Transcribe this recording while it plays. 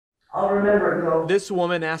I'll remember it, though. This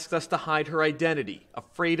woman asked us to hide her identity,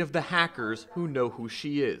 afraid of the hackers who know who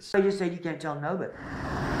she is. I just said you can't tell nobody.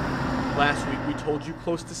 Last week, we told you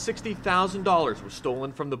close to $60,000 was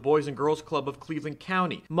stolen from the Boys and Girls Club of Cleveland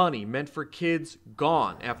County. Money meant for kids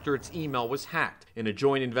gone after its email was hacked. In a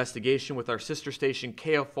joint investigation with our sister station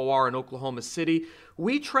KFOR in Oklahoma City,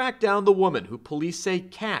 we tracked down the woman who police say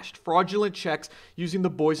cashed fraudulent checks using the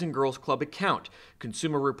Boys and Girls Club account.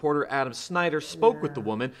 Consumer reporter Adam Snyder spoke with the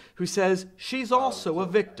woman, who says she's also a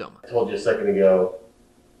victim. I told you a second ago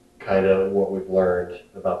kind of what we've learned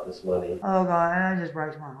about this money. Oh, God, that just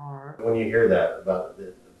breaks my heart. When you hear that about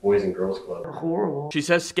the Boys and Girls Club. Horrible. She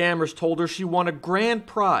says scammers told her she won a grand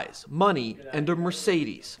prize, money, and a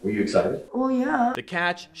Mercedes. Were you excited? Oh, yeah. The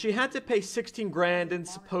catch, she had to pay 16 grand in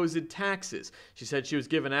supposed taxes. She said she was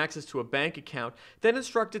given access to a bank account, then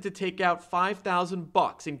instructed to take out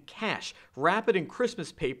 $5,000 in cash, wrap it in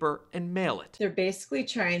Christmas paper, and mail it. They're basically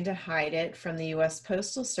trying to hide it from the U.S.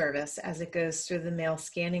 Postal Service as it goes through the mail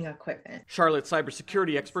scanning equipment. Charlotte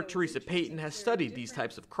cybersecurity expert Teresa Payton has studied these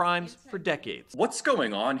types of crimes for decades. What's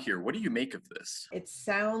going on here? What do you make of this? It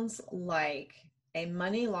sounds like a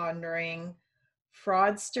money laundering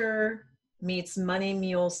fraudster meets money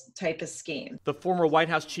mules type of scheme. The former White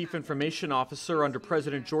House chief information officer under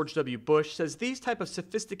President George W. Bush says these type of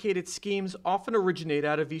sophisticated schemes often originate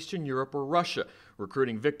out of Eastern Europe or Russia,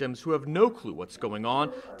 recruiting victims who have no clue what's going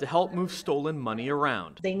on to help move stolen money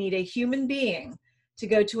around. They need a human being to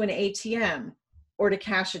go to an ATM or to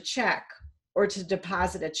cash a check or to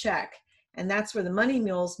deposit a check. And that's where the money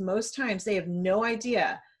mules, most times they have no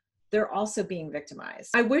idea they're also being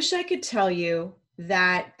victimized. I wish I could tell you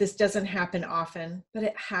that this doesn't happen often, but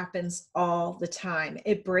it happens all the time.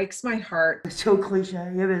 It breaks my heart. It's so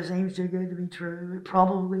cliche, but it seems too good to be true. It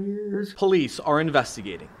probably is. Police are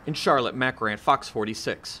investigating. In Charlotte, Matt Grant, Fox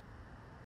 46.